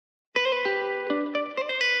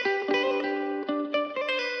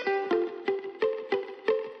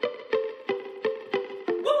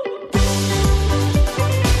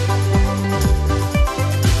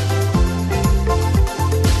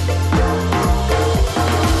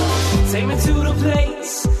Take me to the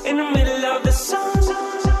place in the middle of the sun.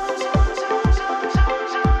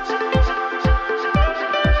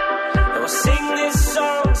 And we'll sing this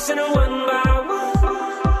song, sing it one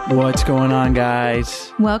by one. What's going on,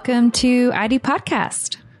 guys? Welcome to ID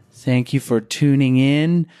Podcast. Thank you for tuning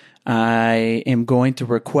in. I am going to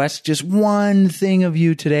request just one thing of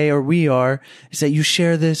you today, or we are, is that you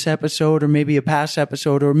share this episode or maybe a past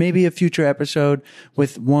episode or maybe a future episode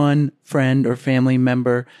with one friend or family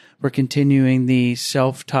member. We're continuing the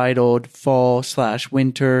self-titled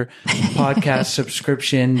fall/winter podcast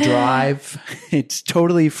subscription drive. It's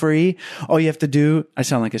totally free. All you have to do, I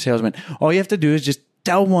sound like a salesman. All you have to do is just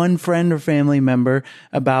tell one friend or family member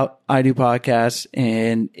about I Do Podcasts.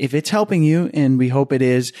 And if it's helping you, and we hope it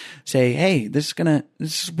is, say, hey, this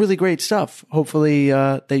is really great stuff. Hopefully,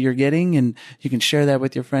 that you're getting, and you can share that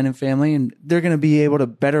with your friend and family, and they're going to be able to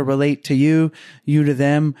better relate to you to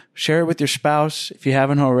them. Share it with your spouse if you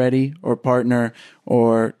haven't already, or partner,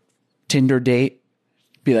 or Tinder date.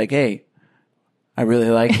 Be like, hey, I really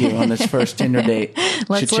like you on this first Tinder date.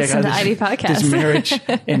 Let's listen to ID Podcast. This marriage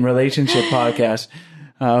and relationship podcast.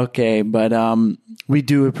 Okay, but we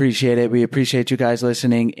do appreciate it. We appreciate you guys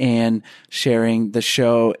listening and sharing the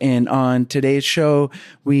show. And on today's show,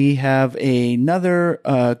 we have another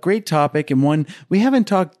great topic, and one we haven't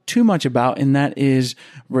talked too much about, and that is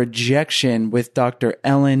rejection with Dr.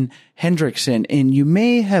 Ellen Hendrickson. And you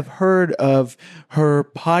may have heard of her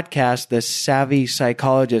podcast, The Savvy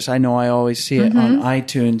Psychologist. I know I always see it on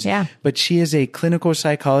iTunes. Yeah. But she is a clinical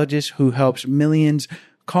psychologist who helps millions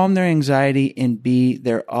calm their anxiety and be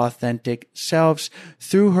their authentic selves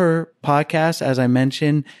through her podcast, as I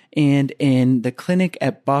mentioned, and in the clinic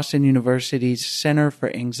at Boston University's Center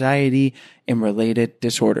for Anxiety and Related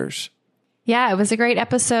Disorders. Yeah, it was a great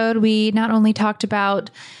episode. We not only talked about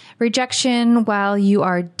rejection while you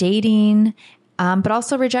are dating, but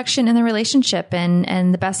also rejection in the relationship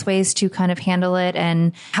and the best ways to kind of handle it,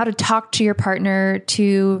 and how to talk to your partner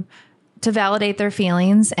to validate their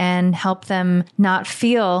feelings and help them not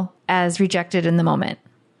feel as rejected in the moment.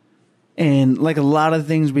 And like a lot of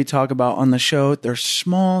things we talk about on the show, they're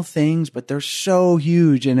small things, but they're so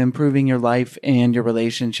huge in improving your life and your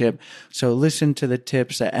relationship. So listen to the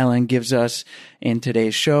tips that Ellen gives us in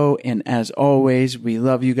today's show. And as always, we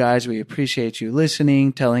love you guys. We appreciate you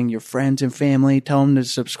listening, telling your friends and family, tell them to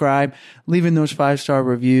subscribe, leaving those 5-star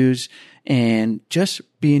reviews, and just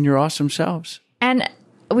being your awesome selves. And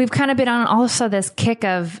we've kind of been on also this kick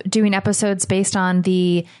of doing episodes based on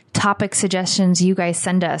the topic suggestions you guys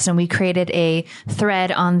send us. And we created a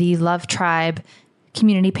thread on the Love Tribe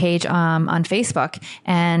community page on Facebook.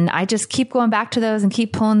 And I just keep going back to those and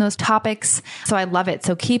keep pulling those topics. So I love it.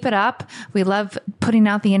 So keep it up. We love putting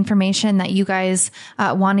out the information that you guys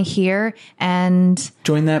want to hear. And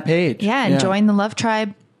join that page. Yeah. And join the Love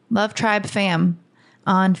Tribe fam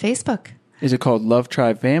on Facebook. Is it called Love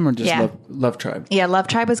Tribe Fam or just Love Tribe? Yeah, Love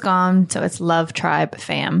Tribe is gone, so it's Love Tribe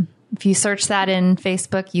Fam. If you search that in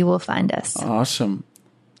Facebook, you will find us. Awesome.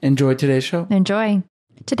 Enjoy today's show. Enjoy.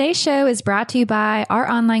 Today's show is brought to you by our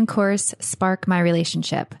online course, Spark My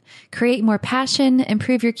Relationship. Create more passion,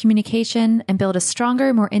 improve your communication, and build a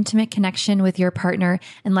stronger, more intimate connection with your partner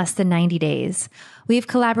in less than 90 days. We've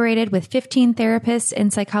collaborated with 15 therapists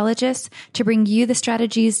and psychologists to bring you the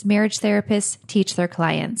strategies marriage therapists teach their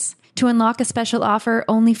clients. To unlock a special offer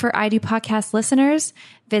only for I Do Podcast listeners,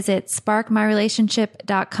 visit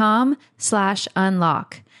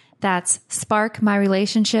sparkmyrelationship.com/unlock. That's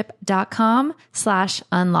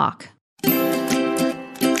sparkmyrelationship.com/unlock.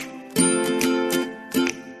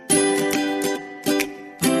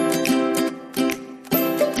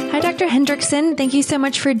 Hi, Dr. Hendrickson. Thank you so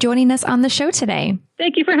much for joining us on the show today.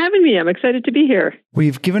 Thank you for having me. I'm excited to be here.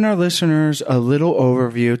 We've given our listeners a little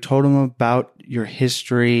overview, told them about your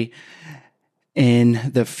history in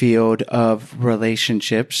the field of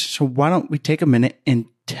relationships. So why don't we take a minute and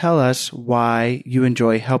tell us why you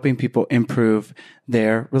enjoy helping people improve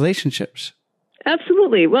their relationships?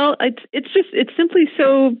 Absolutely. Well, it's simply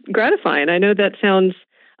so gratifying. I know that sounds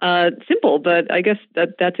simple, but I guess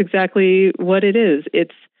that's exactly what it is.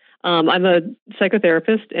 I'm a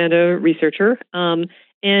psychotherapist and a researcher. And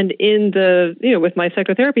in with my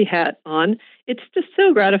psychotherapy hat on, it's just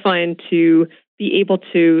so gratifying to be able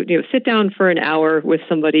to, sit down for an hour with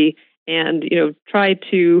somebody and, try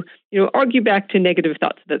to, argue back to negative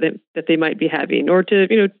thoughts that they might be having, or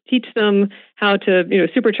to, teach them how to,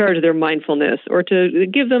 supercharge their mindfulness, or to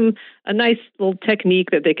give them a nice little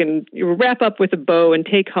technique that they can wrap up with a bow and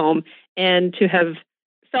take home, and to have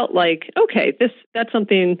felt like, okay, that's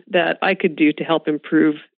something that I could do to help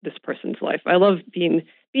improve this person's life. I love being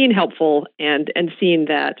helpful and seeing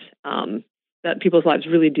that that people's lives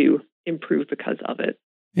really do improve because of it.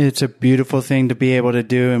 It's a beautiful thing to be able to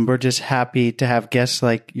do, and we're just happy to have guests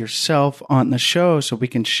like yourself on the show so we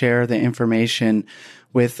can share the information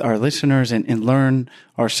with our listeners and learn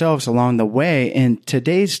ourselves along the way. And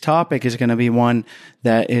today's topic is going to be one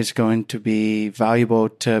that is going to be valuable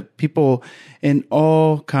to people in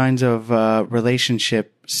all kinds of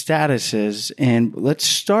relationship statuses. And let's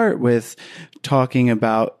start with talking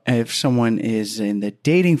about if someone is in the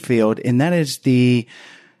dating field, and that is the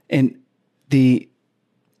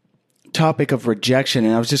topic of rejection.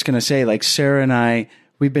 And I was just going to say, like, Sarah and I,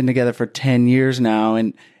 we've been together for 10 years now.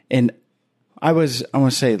 And I want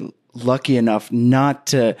to say, lucky enough not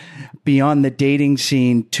to be on the dating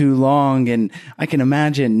scene too long. And I can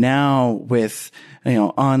imagine now with,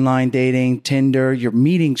 online dating, Tinder, you're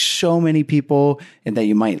meeting so many people and that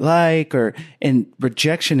you might like, and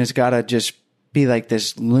rejection has got to just be like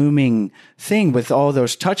this looming thing with all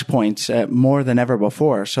those touch points more than ever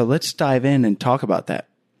before. So let's dive in and talk about that.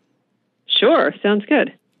 Sure. Sounds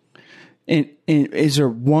good. And is there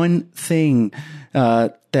one thing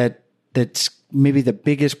that's maybe the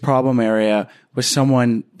biggest problem area with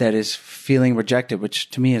someone that is feeling rejected, which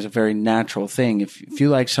to me is a very natural thing? If you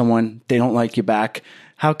like someone, they don't like you back.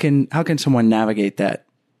 How can someone navigate that?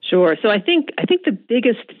 Sure. So I think the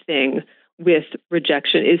biggest thing with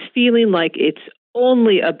rejection is feeling like it's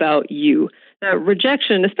only about you. That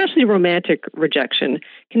rejection, especially romantic rejection,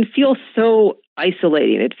 can feel so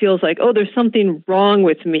isolating. It feels like, oh, there's something wrong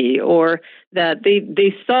with me, or that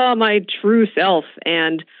they saw my true self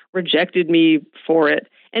and rejected me for it.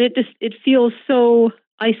 And it feels so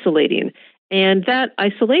isolating. And that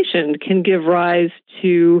isolation can give rise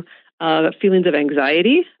to feelings of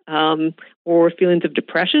anxiety or feelings of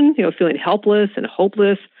depression, feeling helpless and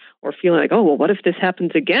hopeless, or feeling like, oh, well, what if this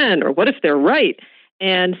happens again? Or what if they're right?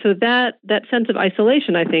 And so that sense of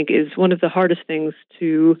isolation, I think, is one of the hardest things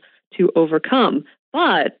to overcome.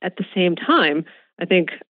 But at the same time, I think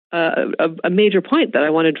a major point that I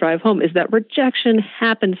want to drive home is that rejection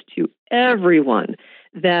happens to everyone,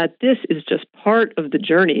 that this is just part of the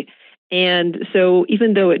journey. And so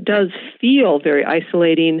even though it does feel very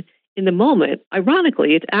isolating in the moment,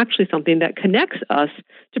 ironically, it's actually something that connects us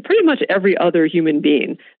to pretty much every other human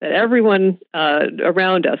being, that everyone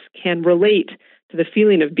around us can relate to the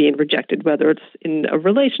feeling of being rejected, whether it's in a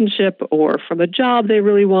relationship or from a job they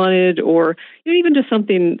really wanted, or even just some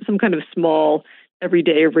kind of small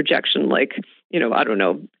everyday rejection, like, I don't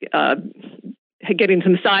know, getting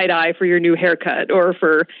some side eye for your new haircut, or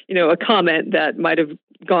for, a comment that might have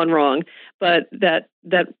gone wrong. But that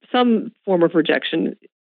some form of rejection,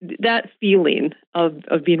 that feeling of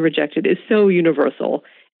being rejected is so universal,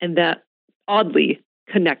 and that oddly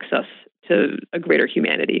connects us to a greater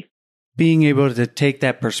humanity. Being able to take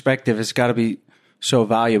that perspective has got to be so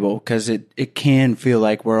valuable, because it can feel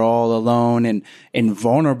like we're all alone and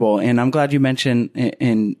vulnerable. And I'm glad you mentioned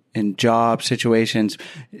in job situations,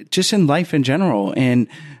 just in life in general. And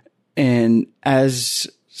as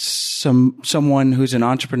someone who's an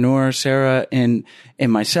entrepreneur, Sarah and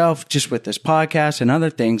myself, just with this podcast and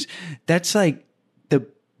other things, that's like the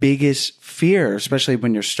biggest fear, especially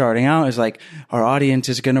when you're starting out, is like our audience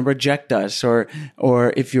is going to reject us, or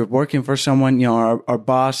if you're working for someone, our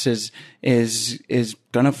boss is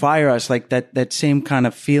going to fire us. Like that same kind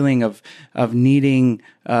of feeling of needing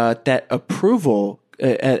that approval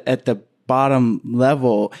at the bottom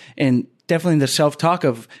level. And definitely the self-talk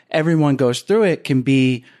of everyone goes through it can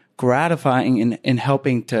be gratifying in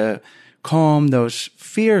helping to calm those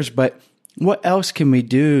fears. But what else can we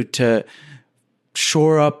do to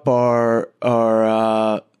shore up our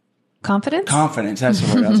confidence? Confidence. That's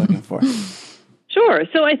the word I was looking for. Sure.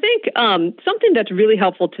 So I think something that's really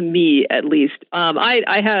helpful to me, at least,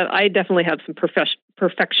 I definitely have some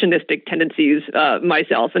perfectionistic tendencies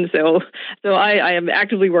myself, and so I am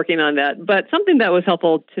actively working on that. But something that was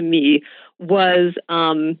helpful to me was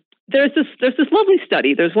there's this lovely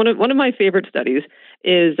study. There's one of my favorite studies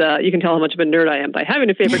is you can tell how much of a nerd I am by having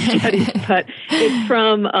a favorite study, but it's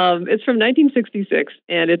from 1966,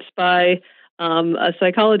 and it's by a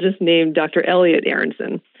psychologist named Dr. Elliot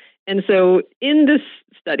Aronson. And so in this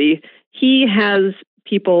study, he has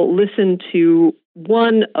people listen to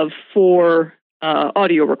one of 4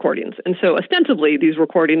 audio recordings. And so ostensibly, these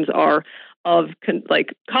recordings are of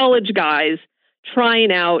college guys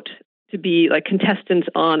trying out to be like contestants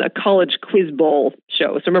on a college quiz bowl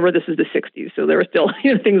show. So remember, this is the 60s, so there were still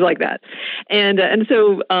things like that. And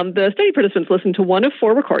so the study participants listened to one of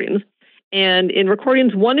 4 recordings. And in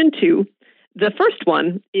recordings 1 and 2, the first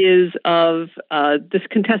one is of this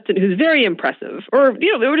contestant who's very impressive, or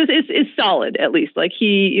is solid at least. Like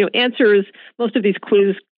he answers most of these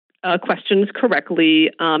quiz questions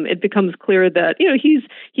correctly. It becomes clear that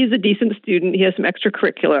he's a decent student. He has some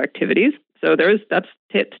extracurricular activities. So that's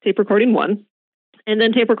tape recording 1. And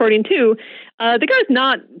then tape recording 2, the guy's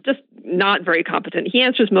not very competent. He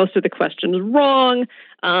answers most of the questions wrong.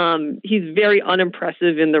 He's very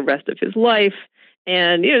unimpressive in the rest of his life,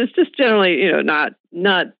 and it's just generally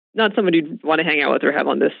not somebody you'd want to hang out with or have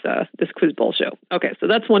on this quiz bowl show. Okay, so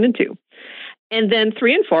that's 1 and 2, and then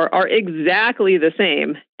 3 and 4 are exactly the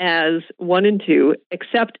same as 1 and 2,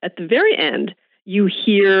 except at the very end you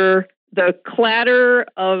hear the clatter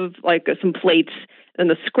of like some plates and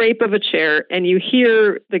the scrape of a chair, and you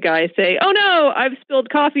hear the guy say, "Oh no, I've spilled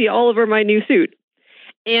coffee all over my new suit."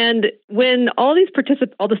 And when all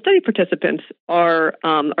the study participants are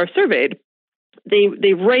surveyed,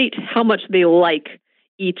 they rate how much they like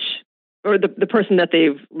each or the person that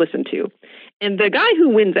they've listened to. And the guy who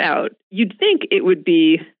wins out, you'd think it would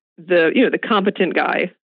be the competent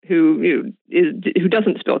guy who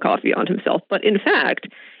doesn't spill coffee on himself, but in fact,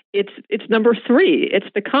 it's number 3. It's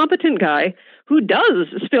the competent guy who does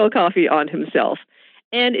spill coffee on himself.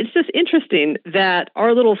 And it's just interesting that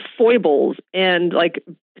our little foibles and like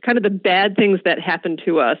kind of the bad things that happen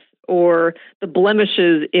to us or the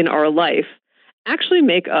blemishes in our life actually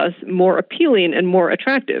make us more appealing and more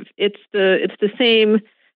attractive. It's the same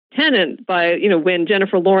tenet by, when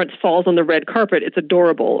Jennifer Lawrence falls on the red carpet, it's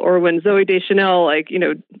adorable. Or when Zooey Deschanel,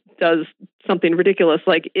 does something ridiculous,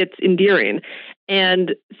 it's endearing.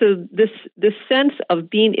 And so this sense of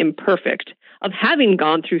being imperfect, of having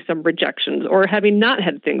gone through some rejections or having not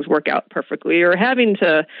had things work out perfectly or having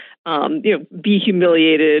to, be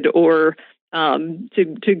humiliated or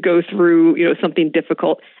to go through, something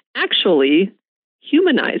difficult, actually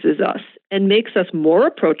humanizes us and makes us more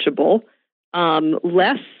approachable,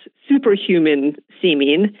 less superhuman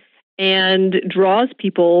seeming, and draws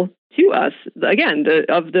people to us. Again,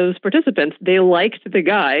 of those participants, they liked the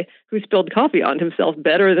guy who spilled coffee on himself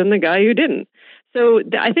better than the guy who didn't. So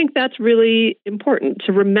I think that's really important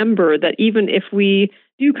to remember, that even if we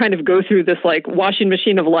do kind of go through this washing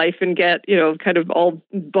machine of life and get, kind of all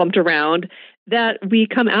bumped around, that we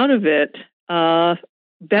come out of it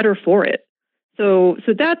better for it. So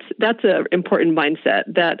that's an important mindset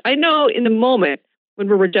that I know in the moment when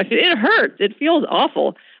we're rejected, it hurts, it feels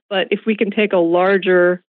awful. But if we can take a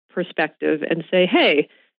larger perspective and say, hey,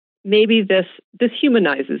 maybe this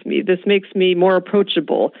humanizes me, this makes me more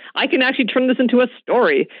approachable, I can actually turn this into a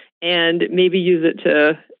story and maybe use it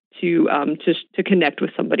to connect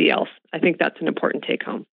with somebody else. I think that's an important take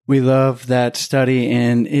home. We love that study,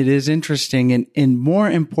 and it is interesting and more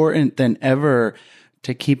important than ever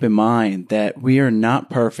to keep in mind that we are not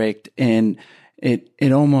perfect. And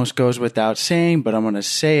it almost goes without saying, but I'm going to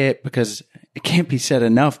say it because it can't be said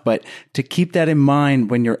enough, but to keep that in mind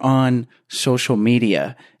when you're on social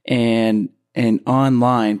media and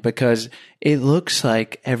online, because it looks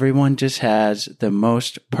like everyone just has the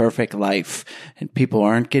most perfect life and people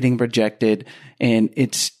aren't getting rejected. And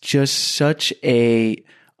it's just such a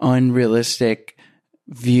unrealistic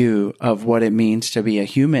view of what it means to be a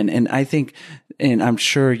human. And I think, and I'm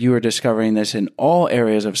sure you are discovering this in all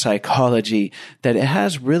areas of psychology, that it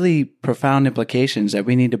has really profound implications that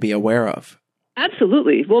we need to be aware of.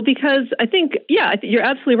 Absolutely. Well, because I think you're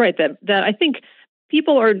absolutely right that I think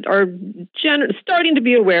people are starting to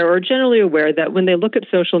be aware or generally aware that when they look at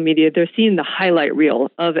social media, they're seeing the highlight reel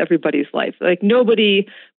of everybody's life. Nobody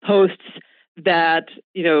posts that,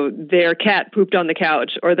 their cat pooped on the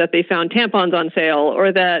couch, or that they found tampons on sale,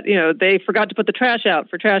 or that, they forgot to put the trash out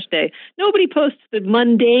for trash day. Nobody posts the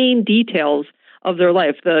mundane details of their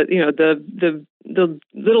life, the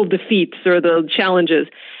little defeats or the challenges.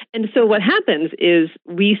 And so what happens is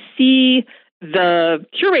we see the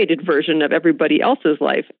curated version of everybody else's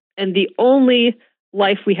life, and the only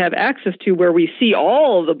life we have access to where we see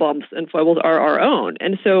all of the bumps and foibles are our own.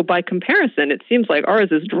 And so by comparison, it seems like ours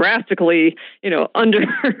is drastically,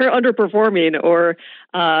 underperforming or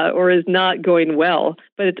is not going well.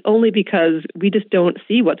 But it's only because we just don't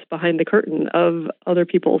see what's behind the curtain of other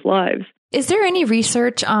people's lives. Is there any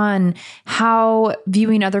research on how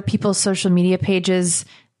viewing other people's social media pages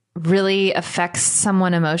really affects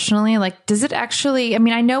someone emotionally? Does it actually,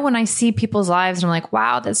 I know when I see people's lives and I'm like,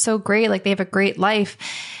 wow, that's so great. They have a great life.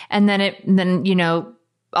 And then,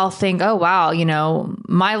 I'll think, oh, wow,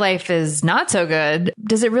 my life is not so good.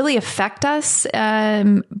 Does it really affect us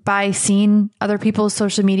by seeing other people's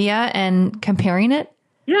social media and comparing it?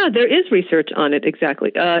 Yeah, there is research on it,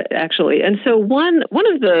 exactly, actually. And so one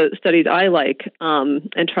of the studies I like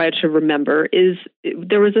and try to remember is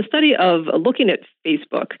there was a study of looking at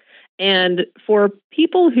Facebook And for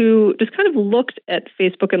people who just kind of looked at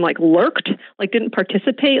Facebook and like lurked, like didn't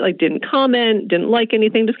participate, like didn't comment, didn't like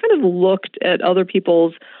anything, just kind of looked at other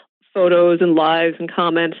people's photos and lives and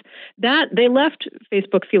comments, that they left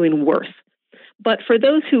Facebook feeling worse. But for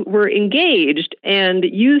those who were engaged and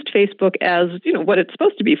used Facebook as, what it's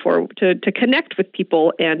supposed to be for, to connect with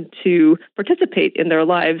people and to participate in their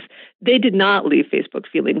lives, they did not leave Facebook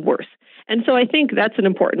feeling worse. And so I think that's an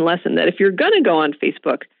important lesson, that if you're going to go on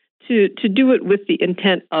Facebook, to do it with the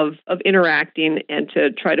intent of interacting and to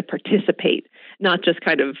try to participate, not just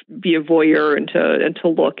kind of be a voyeur and to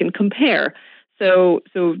look and compare. So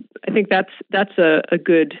I think that's a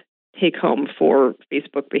good take home for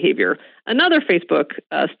Facebook behavior. Another Facebook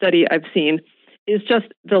study I've seen is just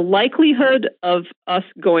the likelihood of us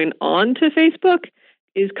going on to Facebook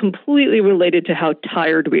is completely related to how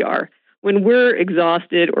tired we are. When we're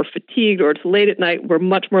exhausted or fatigued or it's late at night, we're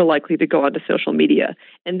much more likely to go onto social media.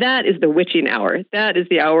 And that is the witching hour. That is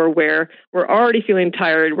the hour where we're already feeling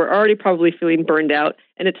tired. We're already probably feeling burned out.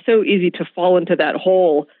 And it's so easy to fall into that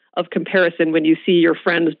hole of comparison when you see your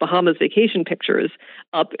friend's Bahamas vacation pictures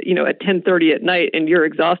up, at 10:30 at night and you're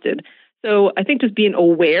exhausted. So I think just being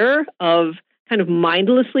aware of kind of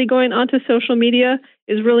mindlessly going onto social media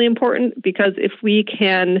is really important, because if we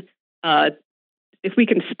can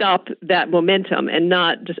stop that momentum and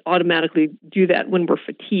not just automatically do that when we're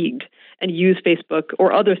fatigued and use Facebook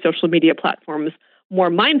or other social media platforms more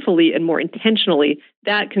mindfully and more intentionally,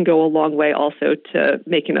 that can go a long way also to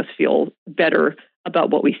making us feel better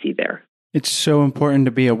about what we see there. It's so important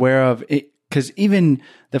to be aware of it, because even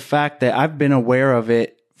the fact that I've been aware of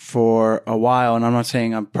it for a while, and I'm not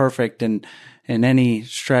saying I'm perfect in any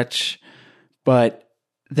stretch, but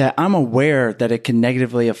that I'm aware that it can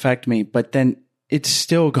negatively affect me, but then it's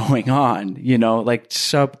still going on, like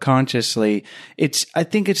subconsciously. I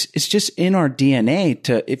think it's just in our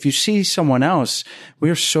DNA if you see someone else,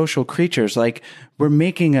 we're social creatures. Like, we're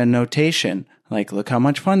making a notation, like, look how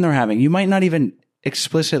much fun they're having. You might not even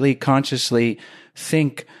explicitly, consciously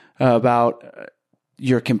think about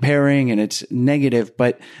you're comparing and it's negative,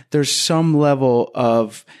 but there's some level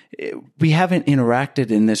of, we haven't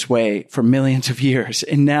interacted in this way for millions of years.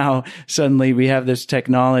 And now suddenly we have this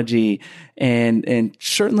technology, and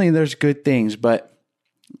certainly there's good things, but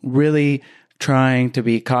really trying to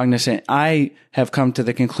be cognizant. I have come to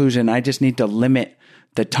the conclusion I just need to limit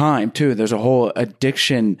the time too. There's a whole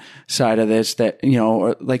addiction side of this that,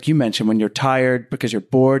 or like you mentioned, when you're tired because you're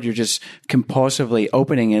bored, you're just compulsively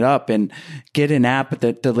opening it up. And get an app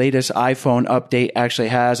that the latest iPhone update actually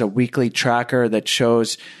has a weekly tracker that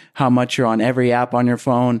shows how much you're on every app on your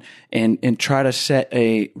phone, and try to set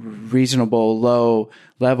a reasonable low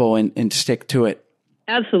level and stick to it.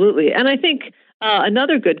 Absolutely. And I think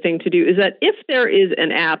another good thing to do is that if there is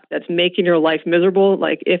an app that's making your life miserable,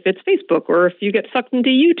 like if it's Facebook, or if you get sucked into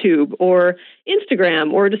YouTube or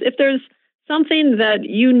Instagram, or just if there's something that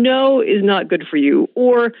is not good for you,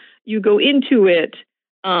 or you go into it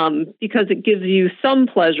because it gives you some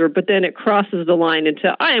pleasure, but then it crosses the line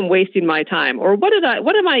into, I am wasting my time, or what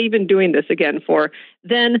am I even doing this again for?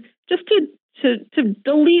 Then just to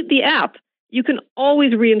delete the app. You can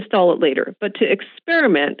always reinstall it later, but to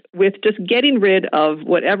experiment with just getting rid of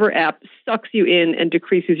whatever app sucks you in and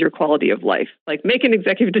decreases your quality of life. Like, make an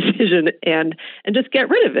executive decision and just get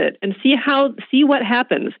rid of it and see what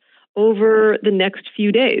happens over the next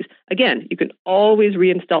few days. Again, you can always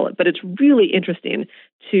reinstall it, but it's really interesting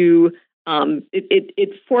to it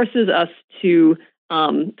forces us to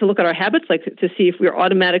look at our habits, like to see if we're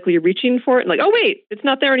automatically reaching for it and like, oh wait, it's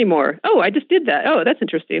not there anymore. Oh, I just did that. Oh, that's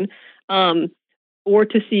interesting. Or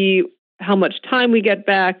to see how much time we get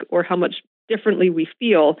back, or how much differently we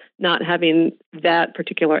feel not having that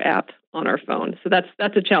particular app on our phone. So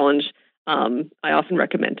that's a challenge I often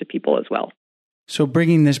recommend to people as well. So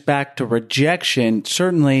bringing this back to rejection,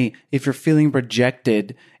 certainly if you're feeling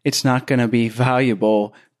rejected, it's not going to be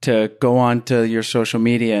valuable to go on to your social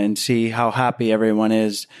media and see how happy everyone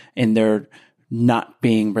is in their not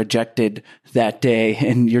being rejected that day,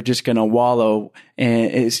 and you're just going to wallow, and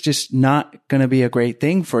it's just not going to be a great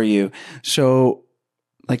thing for you. So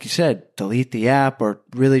like you said, delete the app, or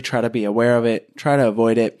really try to be aware of it, try to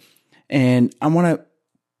avoid it. And I want to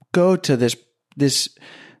go to this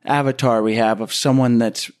avatar we have of someone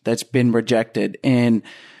that's been rejected, and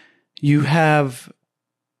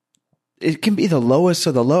it can be the lowest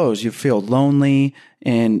of the lows. You feel lonely,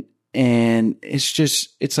 and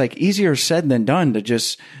it's like easier said than done to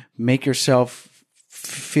just make yourself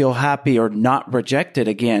feel happy or not rejected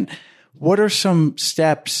again. What are some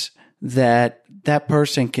steps that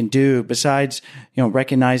person can do besides,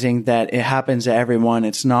 recognizing that it happens to everyone?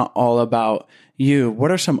 It's not all about, you,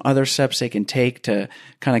 what are some other steps they can take to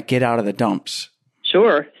kind of get out of the dumps?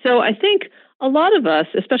 Sure. So I think a lot of us,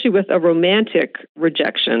 especially with a romantic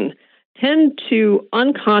rejection, tend to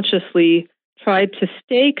unconsciously try to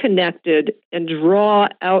stay connected and draw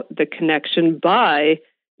out the connection by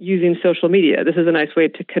using social media. This is a nice way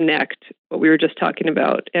to connect what we were just talking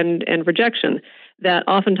about and rejection, that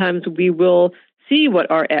oftentimes we will see what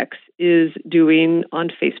our ex is doing on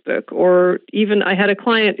Facebook. Or even I had a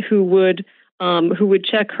client who would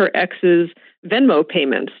check her ex's Venmo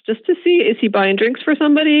payments just to see, is he buying drinks for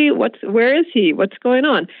somebody? Where is he? What's going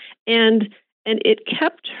on? And it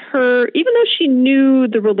kept her, even though she knew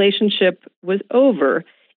the relationship was over,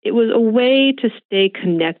 it was a way to stay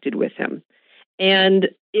connected with him. And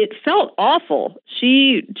it felt awful.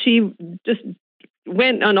 She just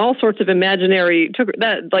went on all sorts of imaginary,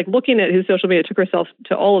 looking at his social media, took herself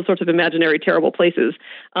to all sorts of imaginary terrible places.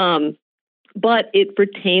 But it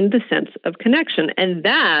retained the sense of connection. And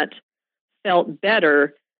that felt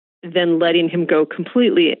better than letting him go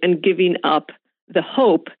completely and giving up the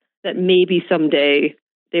hope that maybe someday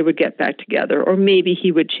they would get back together, or maybe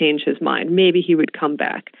he would change his mind, maybe he would come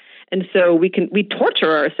back. And so we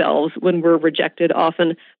torture ourselves when we're rejected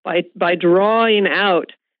often by drawing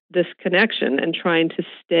out this connection and trying to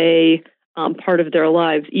stay part of their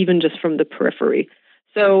lives, even just from the periphery.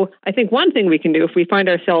 So I think one thing we can do if we find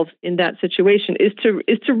ourselves in that situation is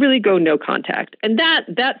to really go no contact. And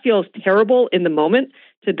that feels terrible in the moment,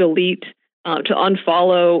 to delete, to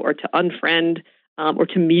unfollow, or to unfriend, or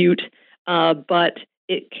to mute. But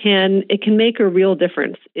it can make a real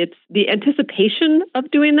difference. It's the anticipation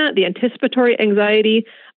of doing that, the anticipatory anxiety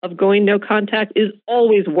of going no contact is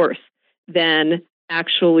always worse than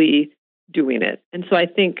actually doing it. And so I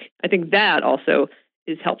think that also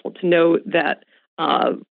is helpful to know that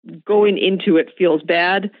going into it feels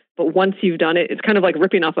bad, but once you've done it, it's kind of like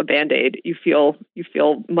ripping off a Band-Aid. You feel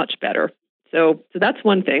much better. So that's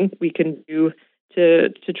one thing we can do to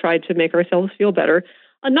try to make ourselves feel better.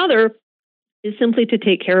 Another is simply to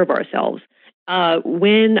take care of ourselves.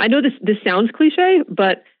 When I know this sounds cliche,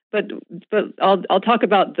 but I'll talk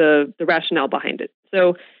about the rationale behind it.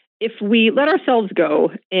 So if we let ourselves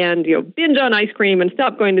go and binge on ice cream and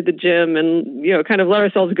stop going to the gym and kind of let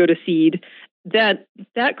ourselves go to seed,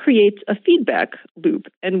 that creates a feedback loop,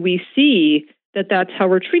 and we see that that's how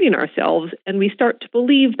we're treating ourselves, and we start to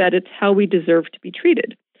believe that it's how we deserve to be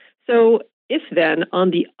treated. So if then,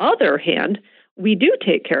 on the other hand, we do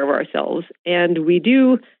take care of ourselves and we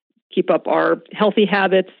do keep up our healthy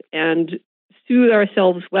habits and soothe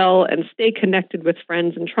ourselves well and stay connected with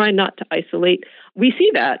friends and try not to isolate, we see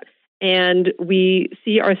that and we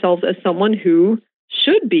see ourselves as someone who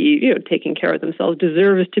should be, taking care of themselves,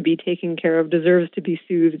 deserves to be taken care of, deserves to be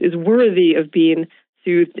soothed, is worthy of being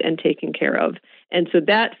soothed and taken care of. And so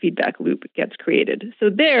that feedback loop gets created. So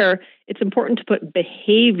there, it's important to put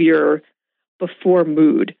behavior before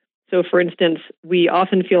mood. So for instance, we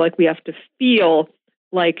often feel like we have to feel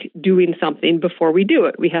like doing something before we do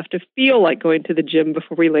it. We have to feel like going to the gym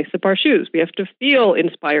before we lace up our shoes. We have to feel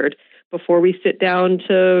inspired before we sit down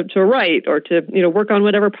to write or to work on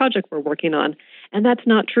whatever project we're working on. And that's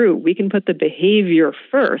not true. We can put the behavior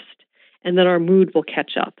first, and then our mood will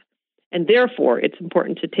catch up. And therefore, it's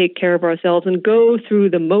important to take care of ourselves and go through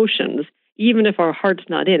the motions, even if our heart's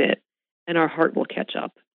not in it, and our heart will catch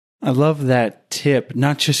up. I love that tip,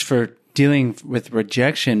 not just for dealing with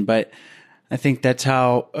rejection, but I think that's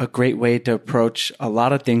how a great way to approach a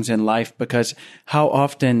lot of things in life, because how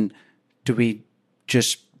often do we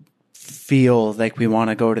just feel like we want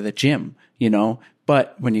to go to the gym,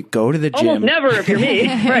 But when you go to the gym, almost never if you're me,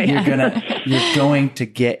 right? you're going to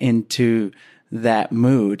get into that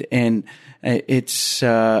mood, and it's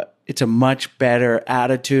a much better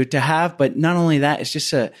attitude to have. But not only that,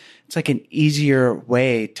 it's like an easier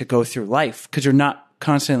way to go through life, because you're not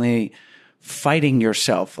constantly fighting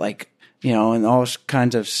yourself, and all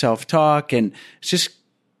kinds of self-talk, and it's just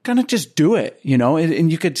kind of just do it,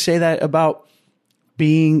 and you could say that about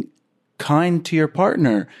being kind to your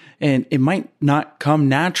partner, and it might not come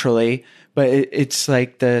naturally, but it's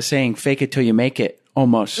like the saying, fake it till you make it,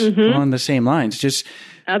 almost on the same lines. Just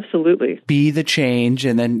absolutely be the change,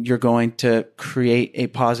 and then you're going to create a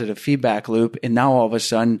positive feedback loop. And now all of a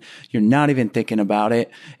sudden you're not even thinking about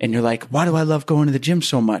it, and you're like, why do I love going to the gym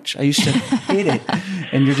so much? I used to hate it.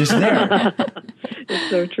 And you're just there. It's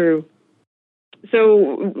so true.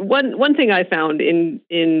 So one thing I found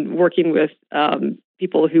in working with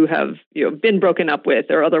people who have been broken up with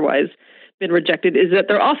or otherwise been rejected is that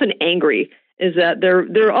they're often angry. Is that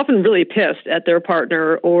they're often really pissed at their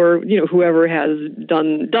partner or whoever has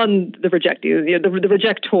done the rejecting, the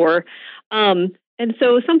rejector, and And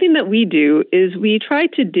so something that we do is we try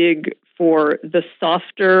to dig for the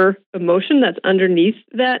softer emotion that's underneath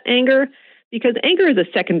that anger, because anger is a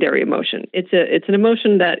secondary emotion. It's an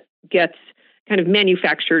emotion that gets kind of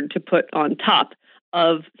manufactured to put on top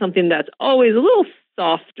of something that's always a little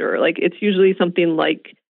softer. Like it's usually something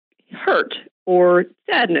like hurt or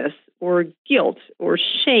sadness or guilt or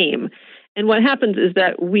shame. And what happens is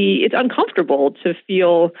that it's uncomfortable to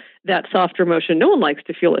feel that softer emotion. No one likes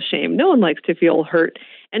to feel ashamed. No one likes to feel hurt.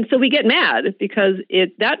 And so we get mad because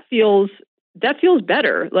that feels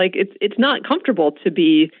better. Like it's not comfortable to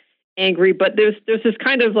be angry, but there's this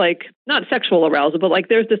kind of like, not sexual arousal, but like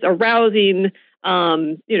there's this arousing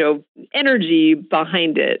energy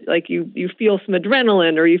behind it. Like you feel some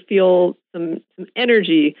adrenaline or you feel some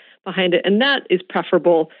energy behind it. And that is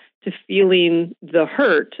preferable to feeling the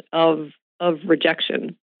hurt of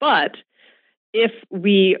rejection. But if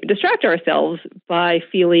we distract ourselves by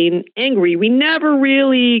feeling angry, we never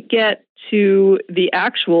really get to the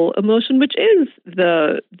actual emotion, which is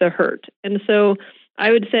the hurt. And so I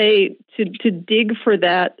would say to dig for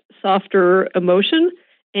that softer emotion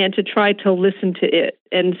and to try to listen to it.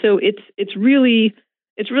 And so it's really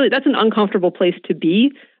that's an uncomfortable place to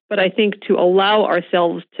be. But I think to allow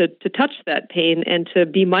ourselves to touch that pain and to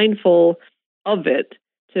be mindful of it,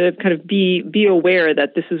 to kind of be aware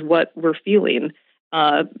that this is what we're feeling,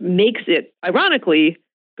 makes it, ironically,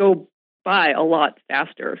 go by a lot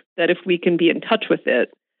faster. That if we can be in touch with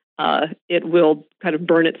it, it will kind of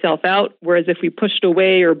burn itself out. Whereas if we push it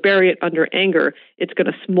away or bury it under anger, it's going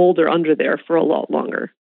to smolder under there for a lot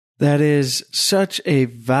longer. That is such a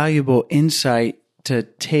valuable insight to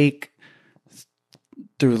take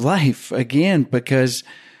through life again, because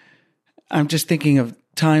I'm just thinking of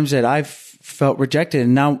times that I've felt rejected.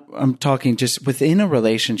 And now I'm talking just within a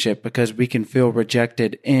relationship, because we can feel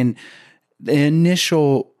rejected in the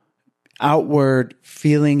initial outward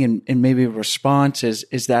feeling and maybe response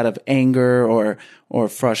is that of anger or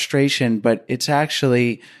frustration, but it's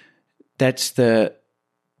actually, that's the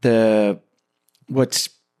what's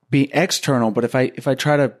be external. But if I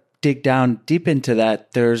try to dig down deep into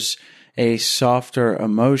that, there's a softer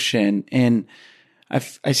emotion. And I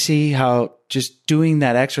see how just doing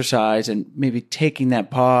that exercise and maybe taking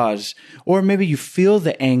that pause, or maybe you feel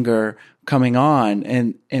the anger coming on,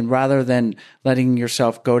 and rather than letting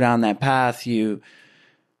yourself go down that path, you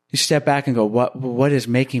step back and go, what is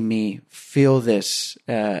making me feel this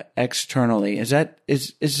externally?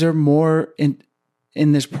 Is there more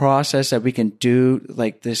in this process that we can do,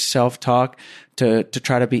 like this self-talk to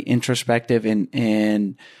try to be introspective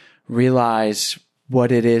and realize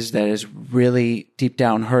what it is that is really deep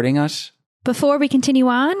down hurting us? Before we continue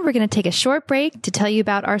on, we're going to take a short break to tell you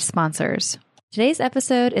about our sponsors. Today's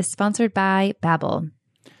episode is sponsored by Babbel.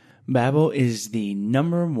 Babbel is the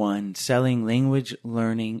 #1 selling language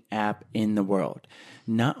learning app in the world.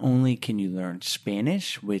 Not only can you learn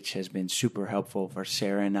Spanish, which has been super helpful for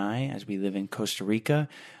Sarah and I as we live in Costa Rica.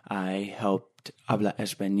 I helped habla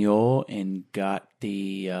español and got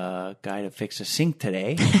the guy to fix a sink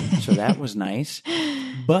today, so that was nice.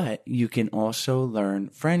 But you can also learn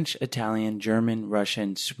French, Italian, German,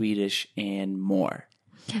 Russian, Swedish, and more.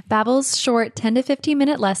 Babbel's short 10 to 15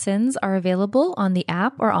 minute lessons are available on the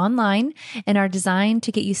app or online and are designed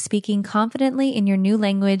to get you speaking confidently in your new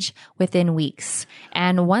language within weeks.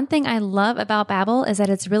 And one thing I love about Babbel is that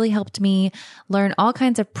it's really helped me learn all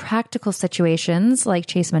kinds of practical situations, like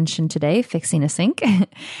Chase mentioned today, fixing a sink,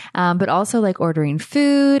 but also like ordering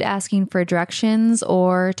food, asking for directions,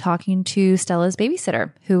 or talking to Stella's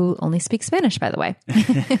babysitter, who only speaks Spanish, by the way.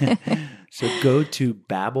 So go to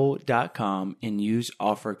Babbel.com and use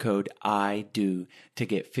offer code IDO to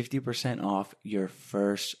get 50% off your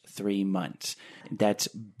first 3 months. That's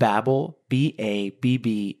Babbel, BABBEL.com,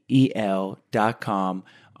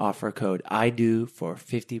 offer code IDO for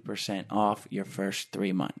 50% off your first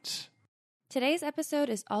 3 months. Today's episode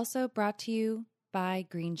is also brought to you by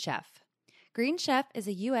Green Chef. Green Chef is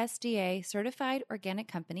a USDA certified organic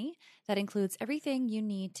company that includes everything you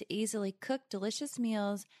need to easily cook delicious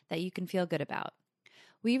meals that you can feel good about.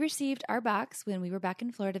 We received our box when we were back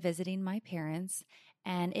in Florida visiting my parents,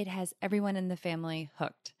 and it has everyone in the family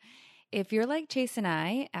hooked. If you're like Chase and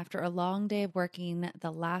I, after a long day of working,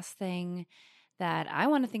 the last thing that I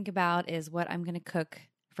want to think about is what I'm going to cook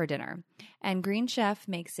for dinner. And Green Chef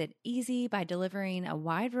makes it easy by delivering a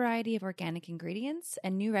wide variety of organic ingredients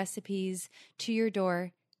and new recipes to your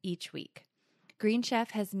door each week. Green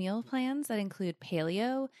Chef has meal plans that include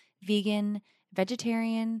paleo, vegan,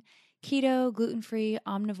 vegetarian, keto, gluten-free,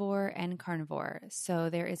 omnivore, and carnivore. So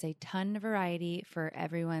there is a ton of variety for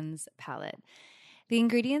everyone's palate. The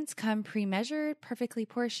ingredients come pre-measured, perfectly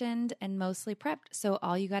portioned, and mostly prepped, so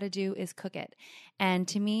all you got to do is cook it. And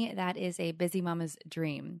to me, that is a busy mama's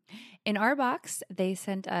dream. In our box, they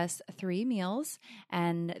sent us 3 meals,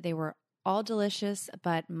 and they were all delicious,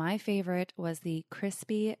 but my favorite was the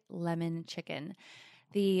crispy lemon chicken.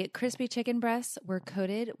 The crispy chicken breasts were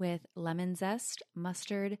coated with lemon zest,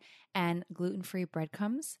 mustard, and gluten-free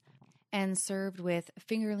breadcrumbs, and served with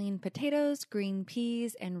fingerling potatoes, green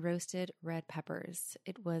peas, and roasted red peppers.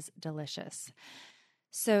 It was delicious.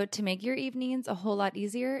 So to make your evenings a whole lot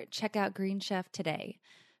easier, check out Green Chef today.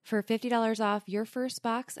 For $50 off your first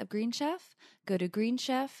box of Green Chef, go to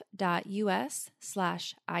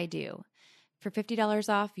greenchef.us/ido. For $50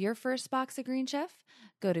 off your first box of Green Chef,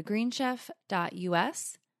 go to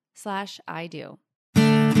greenchef.us/ido.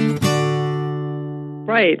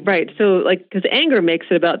 Right. So, like, because anger makes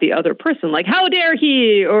it about the other person, like, how dare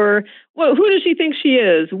he, or, well, who does she think she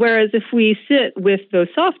is? Whereas if we sit with those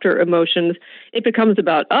softer emotions, it becomes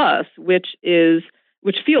about us, which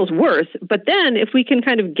feels worse. But then if we can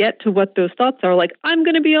kind of get to what those thoughts are, like, I'm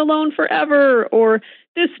going to be alone forever, or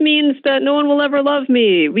this means that no one will ever love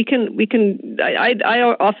me.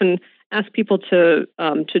 I often ask people to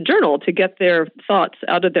journal, to get their thoughts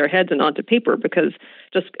out of their heads and onto paper, because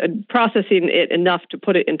just processing it enough to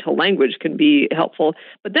put it into language can be helpful.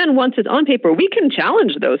 But then once it's on paper, we can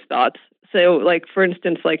challenge those thoughts. So, like, for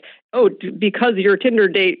instance, like, oh, because your Tinder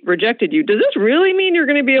date rejected you, does this really mean you're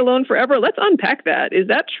going to be alone forever? Let's unpack that. Is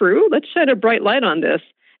that true? Let's shed a bright light on this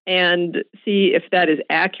and see if that is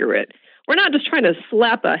accurate. We're not just trying to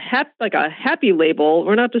slap a happy label.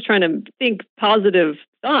 We're not just trying to think positive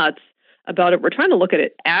thoughts about it. We're trying to look at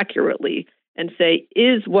it accurately and say,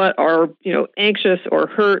 is what our anxious or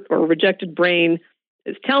hurt or rejected brain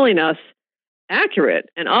is telling us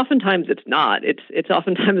accurate? And oftentimes it's not. It's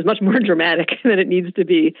oftentimes much more dramatic than it needs to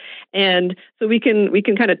be. And so we can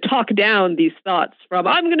kind of talk down these thoughts from,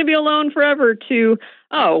 I'm going to be alone forever, to,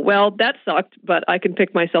 oh, well, that sucked, but I can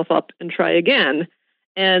pick myself up and try again.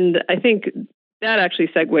 And I think that actually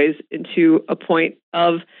segues into a point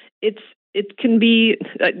of it can be,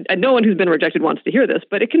 no one who's been rejected wants to hear this,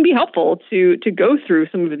 but it can be helpful to go through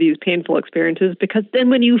some of these painful experiences, because then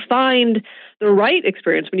when you find the right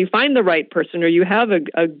experience, when you find the right person, or you have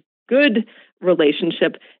a good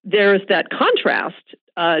relationship, there's that contrast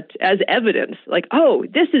as evidence, like, oh,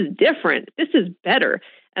 this is different, this is better.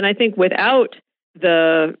 And I think without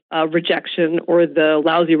the rejection or the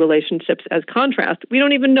lousy relationships as contrast, we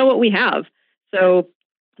don't even know what we have. So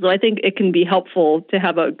I think it can be helpful to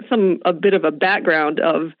have a bit of a background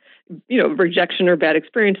of, rejection or bad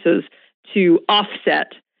experiences to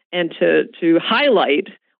offset and to highlight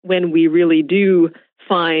when we really do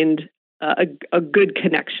find a good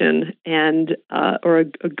connection and or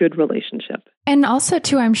a good relationship. And also,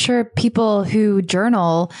 too, I'm sure people who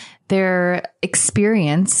journal their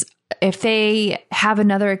experience, if they have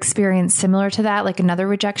another experience similar to that, like another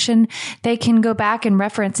rejection, they can go back and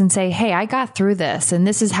reference and say, hey, I got through this, and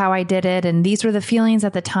this is how I did it, and these were the feelings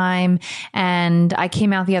at the time, and I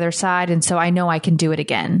came out the other side, and so I know I can do it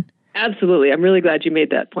again. Absolutely. I'm really glad you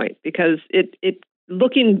made that point, because it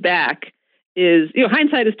looking back is,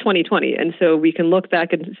 hindsight is 20/20. And so we can look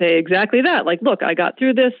back and say exactly that. Like, look, I got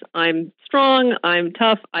through this. I'm strong. I'm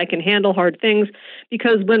tough. I can handle hard things.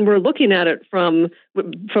 Because when we're looking at it from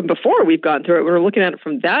before we've gone through it, we're looking at it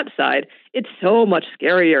from that side, it's so much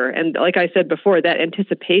scarier. And like I said before, that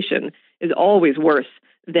anticipation is always worse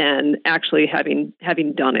than actually having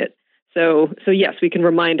done it. So yes, we can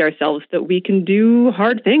remind ourselves that we can do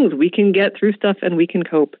hard things. We can get through stuff, and we can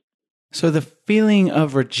cope. So the feeling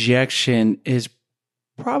of rejection is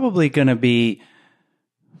probably going to be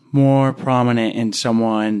more prominent in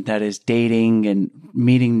someone that is dating and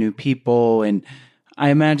meeting new people. And I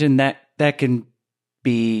imagine that can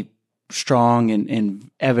be strong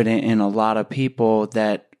and evident in a lot of people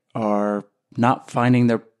that are not finding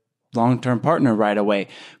their long-term partner right away.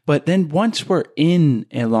 But then once we're in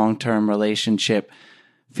a long-term relationship,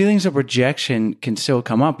 feelings of rejection can still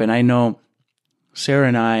come up. And I know Sarah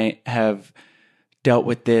and I have dealt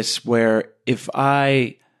with this, where if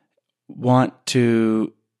I want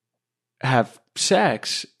to have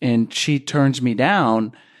sex and she turns me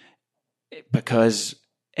down because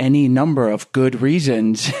any number of good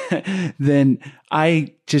reasons, then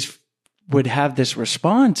I just would have this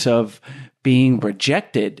response of being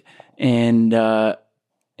rejected. And then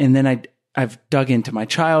I've dug into my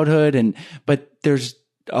childhood, but there's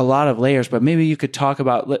a lot of layers. But maybe you could talk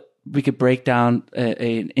about, we could break down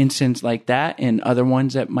an instance like that and other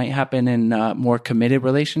ones that might happen in more committed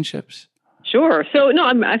relationships. Sure. So, no,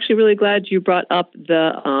 I'm actually really glad you brought up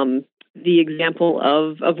the the example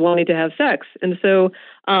of wanting to have sex. And so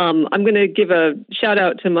I'm going to give a shout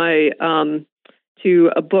out to my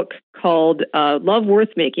to a book called Love Worth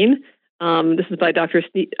Making. This is by Dr.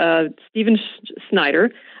 Stephen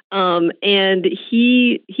Snyder, and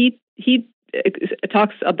he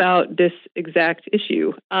talks about this exact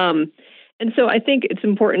issue. And so I think it's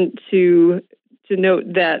important to note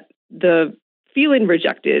that the feeling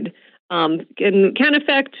rejected can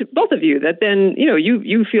affect both of you. That then,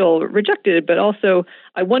 you feel rejected, but also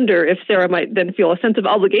I wonder if Sarah might then feel a sense of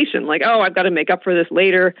obligation, like, oh, I've got to make up for this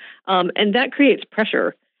later. And that creates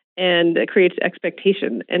pressure and it creates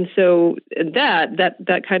expectation. And so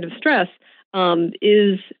that kind of stress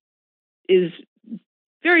is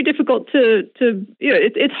very difficult to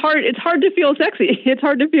it's hard to feel sexy. It's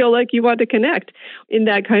hard to feel like you want to connect in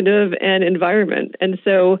that kind of an environment. And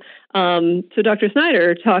so Dr.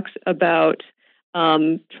 Snyder talks about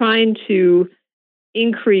trying to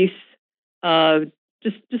increase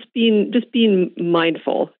just being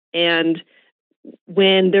mindful, and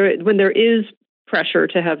when there is pressure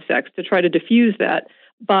to have sex, to try to diffuse that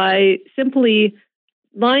by simply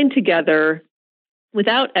lying together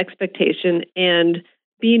without expectation and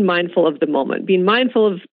being mindful of the moment, being mindful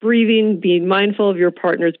of breathing, being mindful of your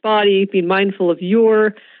partner's body, being mindful of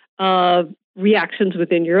your reactions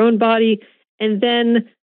within your own body, and then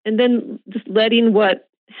just letting what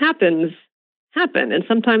happens happen. And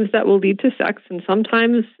sometimes that will lead to sex, and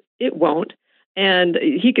sometimes it won't. And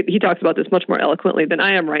he talks about this much more eloquently than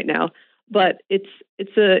I am right now. But it's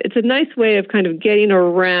a nice way of kind of getting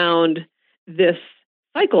around this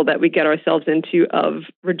cycle that we get ourselves into of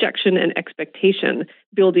rejection and expectation,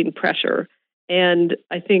 building pressure. And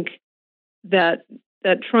I think that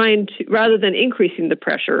trying to, rather than increasing the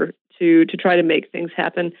pressure to try to make things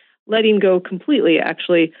happen, letting go completely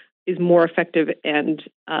actually is more effective and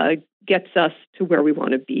gets us to where we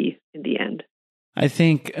want to be in the end. I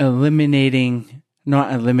think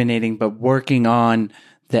not eliminating, but working on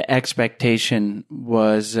the expectation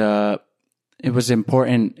was it was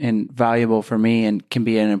important and valuable for me, and can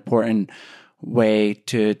be an important way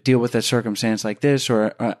to deal with a circumstance like this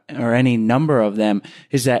or any number of them,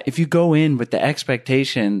 is that if you go in with the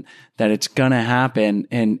expectation that it's going to happen,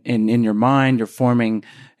 and in your mind you're forming,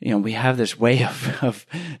 we have this way of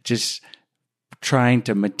just trying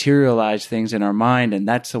to materialize things in our mind, and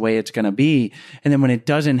that's the way it's going to be. And then when it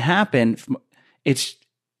doesn't happen, it's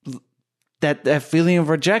that feeling of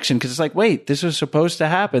rejection, because it's like, wait, this was supposed to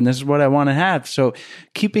happen. This is what I want to have. So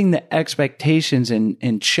keeping the expectations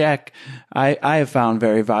in check, I have found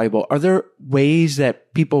very valuable. Are there ways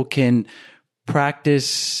that people can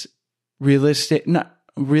practice realistic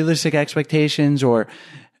expectations, and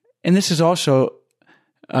this is also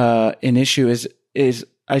an issue is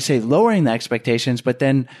I say lowering the expectations, but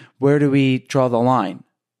then where do we draw the line?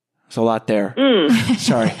 There's a lot there.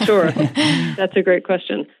 Sorry. Sure. That's a great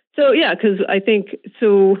question. So yeah, because I think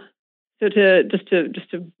to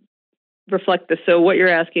reflect this. So what you're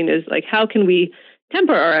asking is like, how can we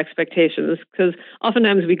temper our expectations? Because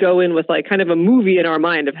oftentimes we go in with like kind of a movie in our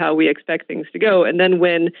mind of how we expect things to go, and then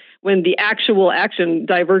when the actual action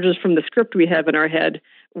diverges from the script we have in our head,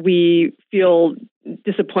 we feel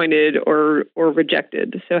disappointed or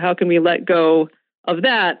rejected. So how can we let go of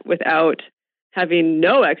that without having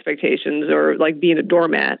no expectations or like being a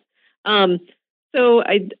doormat? So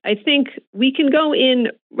I think we can go in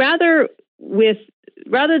rather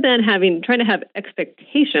than trying to have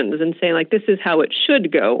expectations and saying like, this is how it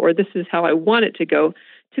should go, or this is how I want it to go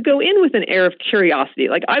in with an air of curiosity.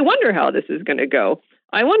 Like, I wonder how this is going to go.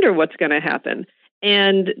 I wonder what's going to happen.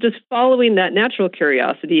 And just following that natural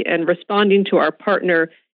curiosity and responding to our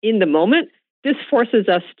partner in the moment, this forces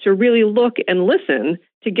us to really look and listen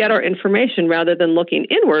to get our information rather than looking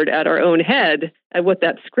inward at our own head at what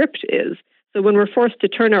that script is. So when we're forced to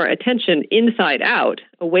turn our attention inside out,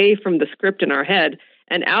 away from the script in our head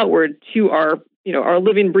and outward to our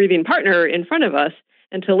living, breathing partner in front of us,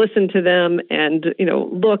 and to listen to them and,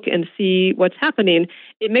 look and see what's happening,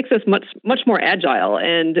 it makes us much more agile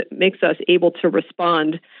and makes us able to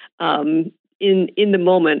respond in the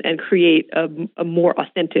moment and create a more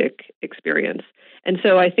authentic experience. And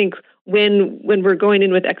so I think when we're going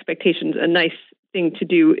in with expectations, a nice thing to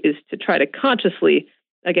do is to try to consciously,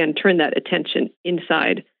 again, turn that attention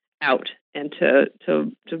inside out and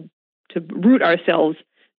to root ourselves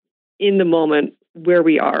in the moment where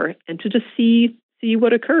we are and to just see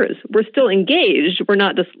what occurs. We're still engaged. We're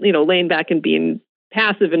not just, laying back and being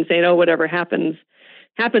passive and saying, oh, whatever happens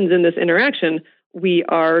in this interaction. We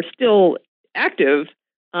are still active,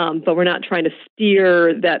 but we're not trying to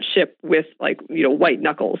steer that ship with white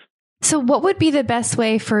knuckles. So what would be the best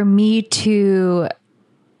way for me to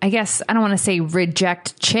I guess I don't want to say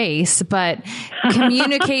reject Chase, but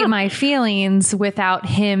communicate my feelings without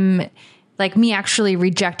him, like me actually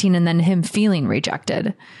rejecting and then him feeling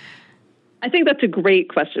rejected? I think that's a great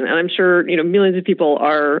question. And I'm sure, millions of people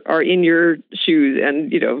are in your shoes.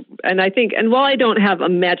 And, and I think, and while I don't have a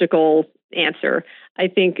magical answer, I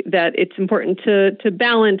think that it's important to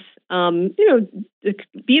balance,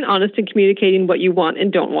 being honest and communicating what you want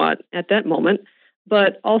and don't want at that moment,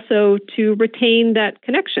 but also to retain that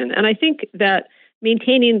connection. And I think that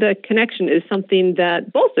maintaining the connection is something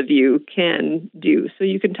that both of you can do. So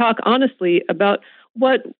you can talk honestly about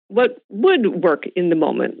what would work in the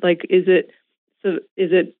moment. Like, is it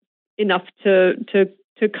enough to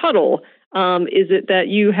cuddle? Is it that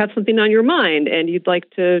you have something on your mind and you'd like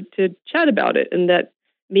to chat about it, and that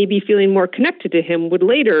maybe feeling more connected to him would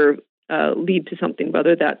later lead to something,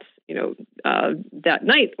 whether that's that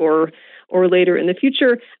night or later in the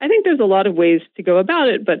future. I think there's a lot of ways to go about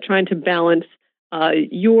it, but trying to balance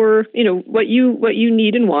your what you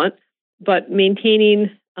need and want, but maintaining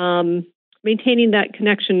that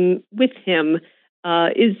connection with him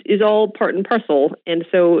is all part and parcel. And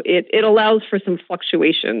so it allows for some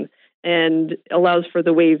fluctuation and allows for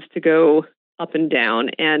the waves to go up and down.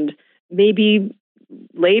 And maybe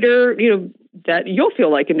later, that you'll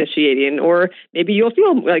feel like initiating, or maybe you'll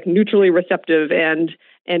feel like neutrally receptive and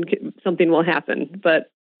something will happen.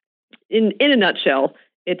 But in a nutshell,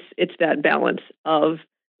 it's that balance of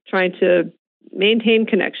trying to maintain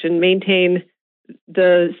connection, maintain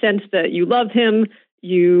the sense that you love him,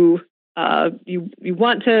 you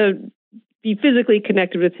want to be physically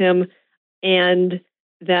connected with him, and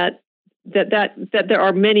that there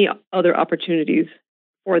are many other opportunities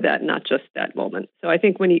for that, not just that moment. So I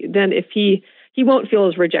think if he won't feel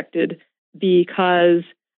as rejected because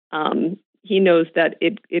he knows that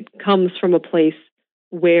it comes from a place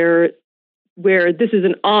where this is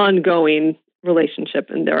an ongoing relationship,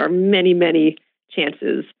 and there are many, many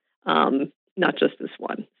chances, not just this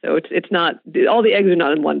one. So it's not, all the eggs are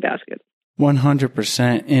not in one basket.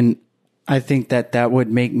 100%. And I think that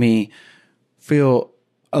would make me feel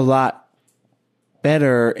a lot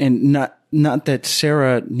better, and not that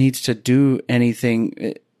Sarah needs to do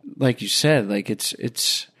anything, like you said, like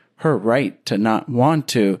it's her right to not want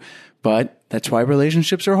to, but that's why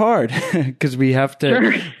relationships are hard, because we have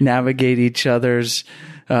to navigate each other's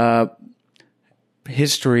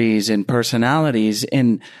histories and personalities.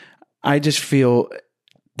 And I just feel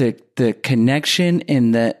the connection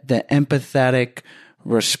and the empathetic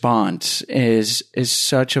response is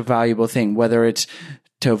such a valuable thing, whether it's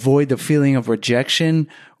to avoid the feeling of rejection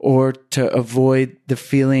or to avoid the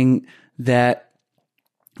feeling that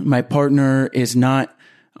my partner is not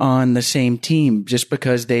on the same team just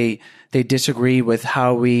because they disagree with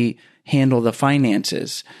how we handle the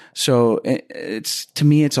finances. So to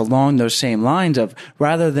me, it's along those same lines of,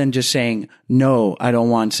 rather than just saying, no, I don't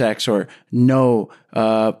want sex, or no,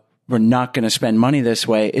 we're not going to spend money this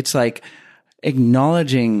way. It's like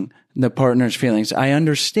acknowledging the partner's feelings. I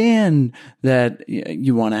understand that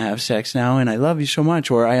you want to have sex now, and I love you so much.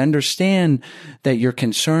 Or I understand that you're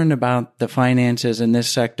concerned about the finances in this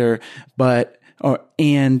sector,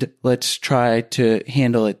 and let's try to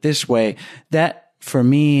handle it this way. That, for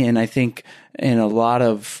me, and I think in a lot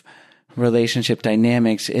of relationship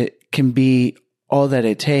dynamics, it can be all that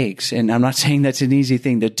it takes. And I'm not saying that's an easy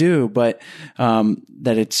thing to do, but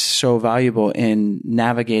that it's so valuable in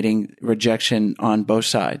navigating rejection on both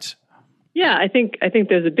sides. Yeah, I think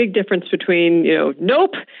there's a big difference between,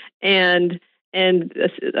 nope and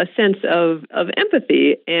a sense of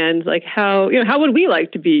empathy, and like how would we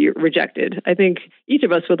like to be rejected? I think each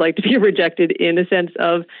of us would like to be rejected in a sense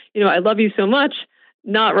of, I love you so much,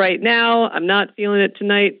 not right now, I'm not feeling it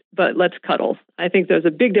tonight, but let's cuddle. I think there's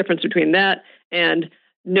a big difference between that and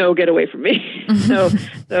no, get away from me. So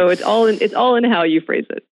it's all in how you phrase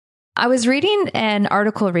it. I was reading an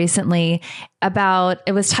article recently about,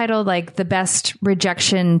 it was titled like the best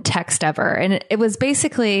rejection text ever. And it was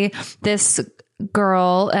basically this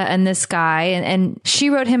girl and this guy, and she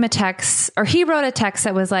wrote him a text, or he wrote a text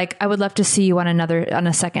that was like, I would love to see you on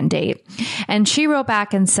a second date. And she wrote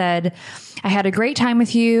back and said, I had a great time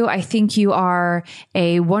with you. I think you are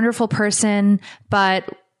a wonderful person, but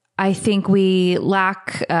I think we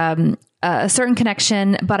lack a certain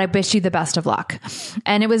connection, but I wish you the best of luck.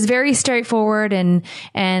 And it was very straightforward, and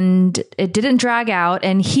it didn't drag out.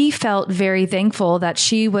 And he felt very thankful that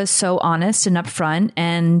she was so honest and upfront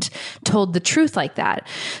and told the truth like that.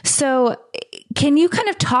 So Can you kind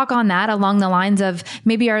of talk on that along the lines of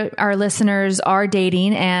maybe our listeners are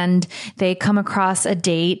dating and they come across a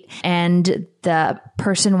date and the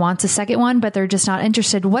person wants a second one, but they're just not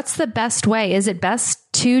interested? What's the best way? Is it best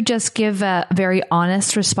to just give a very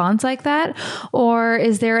honest response like that? Or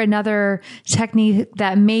is there another technique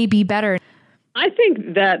that may be better? I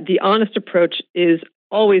think that the honest approach is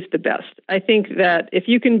always the best. I think that if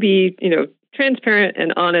you can be, transparent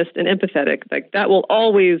and honest and empathetic, like that will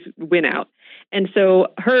always win out. And so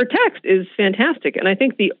her text is fantastic. And I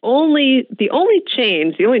think the only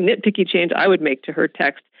nitpicky change I would make to her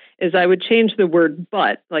text is I would change the word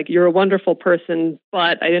but, like you're a wonderful person,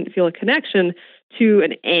 but I didn't feel a connection, to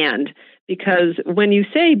an and. Because when you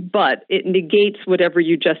say but, it negates whatever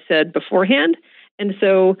you just said beforehand. And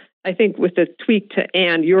so I think with the tweak to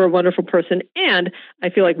and, you're a wonderful person, and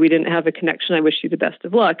I feel like we didn't have a connection, I wish you the best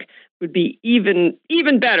of luck, would be even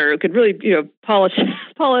better. It could really, polish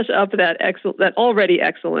up that already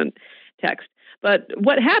excellent text. But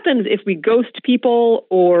what happens if we ghost people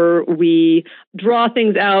or we draw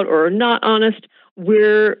things out or are not honest?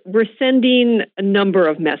 We're sending a number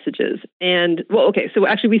of messages. And so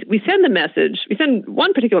actually we send the message. We send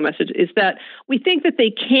one particular message is that we think that they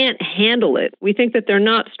can't handle it. We think that they're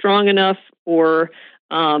not strong enough or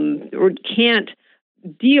can't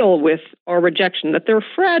deal with our rejection, that they're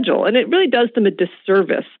fragile, and it really does them a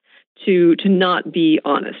disservice to not be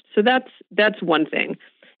honest. So that's one thing.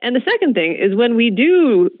 And the second thing is when we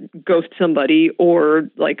do ghost somebody or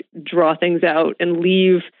like draw things out and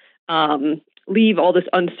leave all this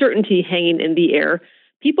uncertainty hanging in the air,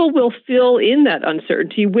 people will fill in that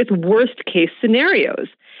uncertainty with worst case scenarios.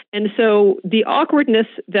 And so the awkwardness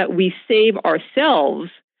that we save ourselves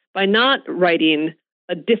by not writing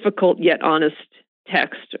a difficult yet honest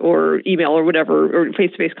text or email or whatever, or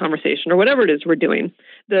face-to-face conversation or whatever it is we're doing,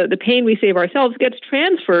 the pain we save ourselves gets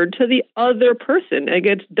transferred to the other person. It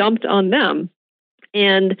gets dumped on them.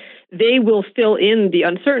 And they will fill in the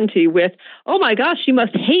uncertainty with, oh my gosh, you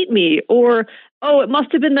must hate me. Or, oh, it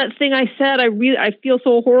must have been that thing I said. I feel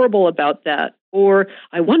so horrible about that. Or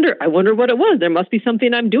I wonder what it was. There must be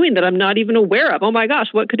something I'm doing that I'm not even aware of. Oh my gosh,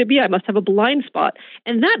 what could it be? I must have a blind spot.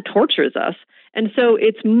 And that tortures us. And so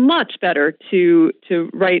it's much better to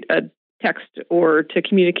write a text or to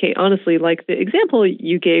communicate honestly, like the example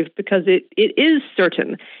you gave, because it is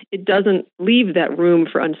certain. It doesn't leave that room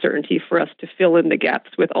for uncertainty for us to fill in the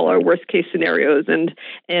gaps with all our worst case scenarios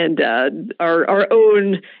and our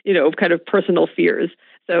own, kind of personal fears.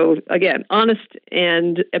 So again, honest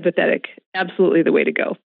and empathetic, absolutely the way to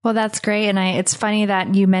go. Well, that's great. And it's funny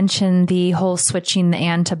that you mentioned the whole switching the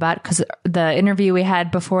and to but, because the interview we had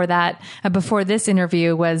before this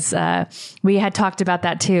interview was, we had talked about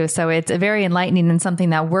that too. So it's very enlightening and something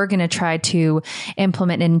that we're going to try to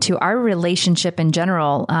implement into our relationship in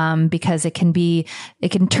general, because it can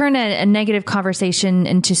turn a negative conversation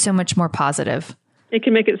into so much more positive. It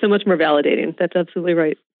can make it so much more validating. That's absolutely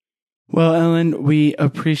right. Well, Ellen, we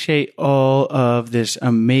appreciate all of this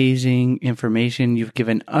amazing information you've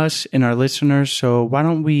given us and our listeners. So why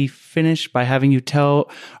don't we finish by having you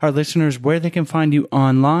tell our listeners where they can find you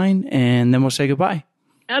online, and then we'll say goodbye.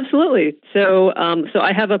 Absolutely. So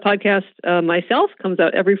I have a podcast myself, comes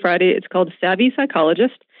out every Friday. It's called Savvy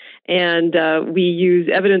Psychologist. And we use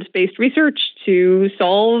evidence-based research to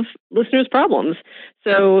solve listeners' problems.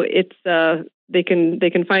 So it's they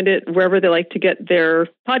can find it wherever they like to get their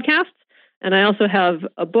podcasts. And I also have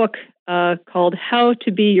a book called How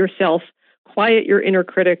to Be Yourself, Quiet Your Inner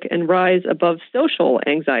Critic, and Rise Above Social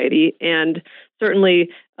Anxiety. And certainly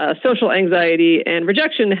social anxiety and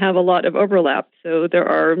rejection have a lot of overlap. So there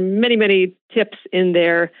are many, many tips in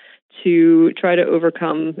there to try to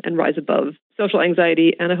overcome and rise above social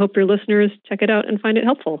anxiety. And I hope your listeners check it out and find it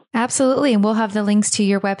helpful. Absolutely. And we'll have the links to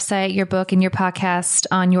your website, your book, and your podcast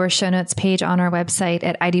on your show notes page on our website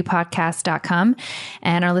at idopodcast.com.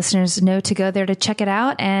 And our listeners know to go there to check it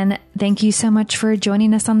out. And thank you so much for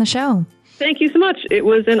joining us on the show. Thank you so much. It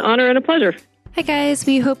was an honor and a pleasure. Hi, guys.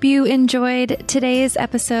 We hope you enjoyed today's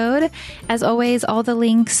episode. As always, all the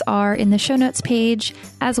links are in the show notes page,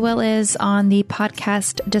 as well as on the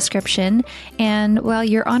podcast description. And while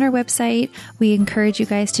you're on our website, we encourage you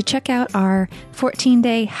guys to check out our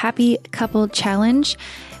 14-day Happy Couple Challenge.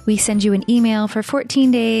 We send you an email for 14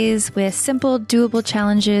 days with simple, doable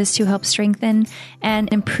challenges to help strengthen and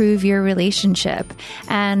improve your relationship.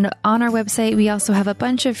 And on our website, we also have a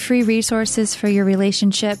bunch of free resources for your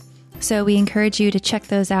relationship. So we encourage you to check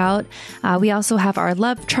those out. We also have our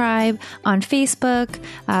Love Tribe on Facebook.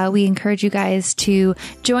 We encourage you guys to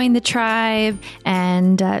join the tribe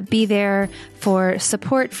and be there for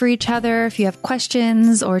support for each other. If you have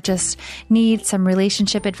questions or just need some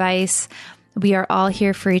relationship advice, We are all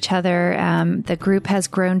here for each other. The group has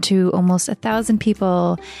grown to almost 1,000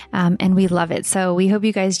 people, and we love it. So we hope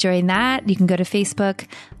you guys join that. You can go to Facebook,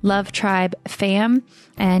 Love Tribe Fam,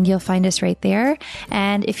 and you'll find us right there.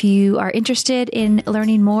 And if you are interested in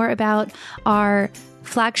learning more about our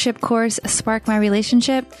flagship course, Spark My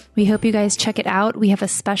Relationship, we hope you guys check it out. We have a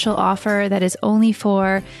special offer that is only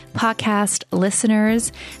for podcast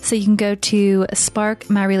listeners. So you can go to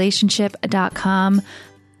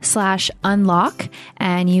sparkmyrelationship.com/unlock,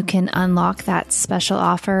 and you can unlock that special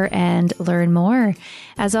offer and learn more.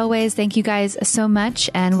 As always, thank you guys so much,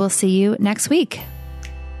 and we'll see you next week.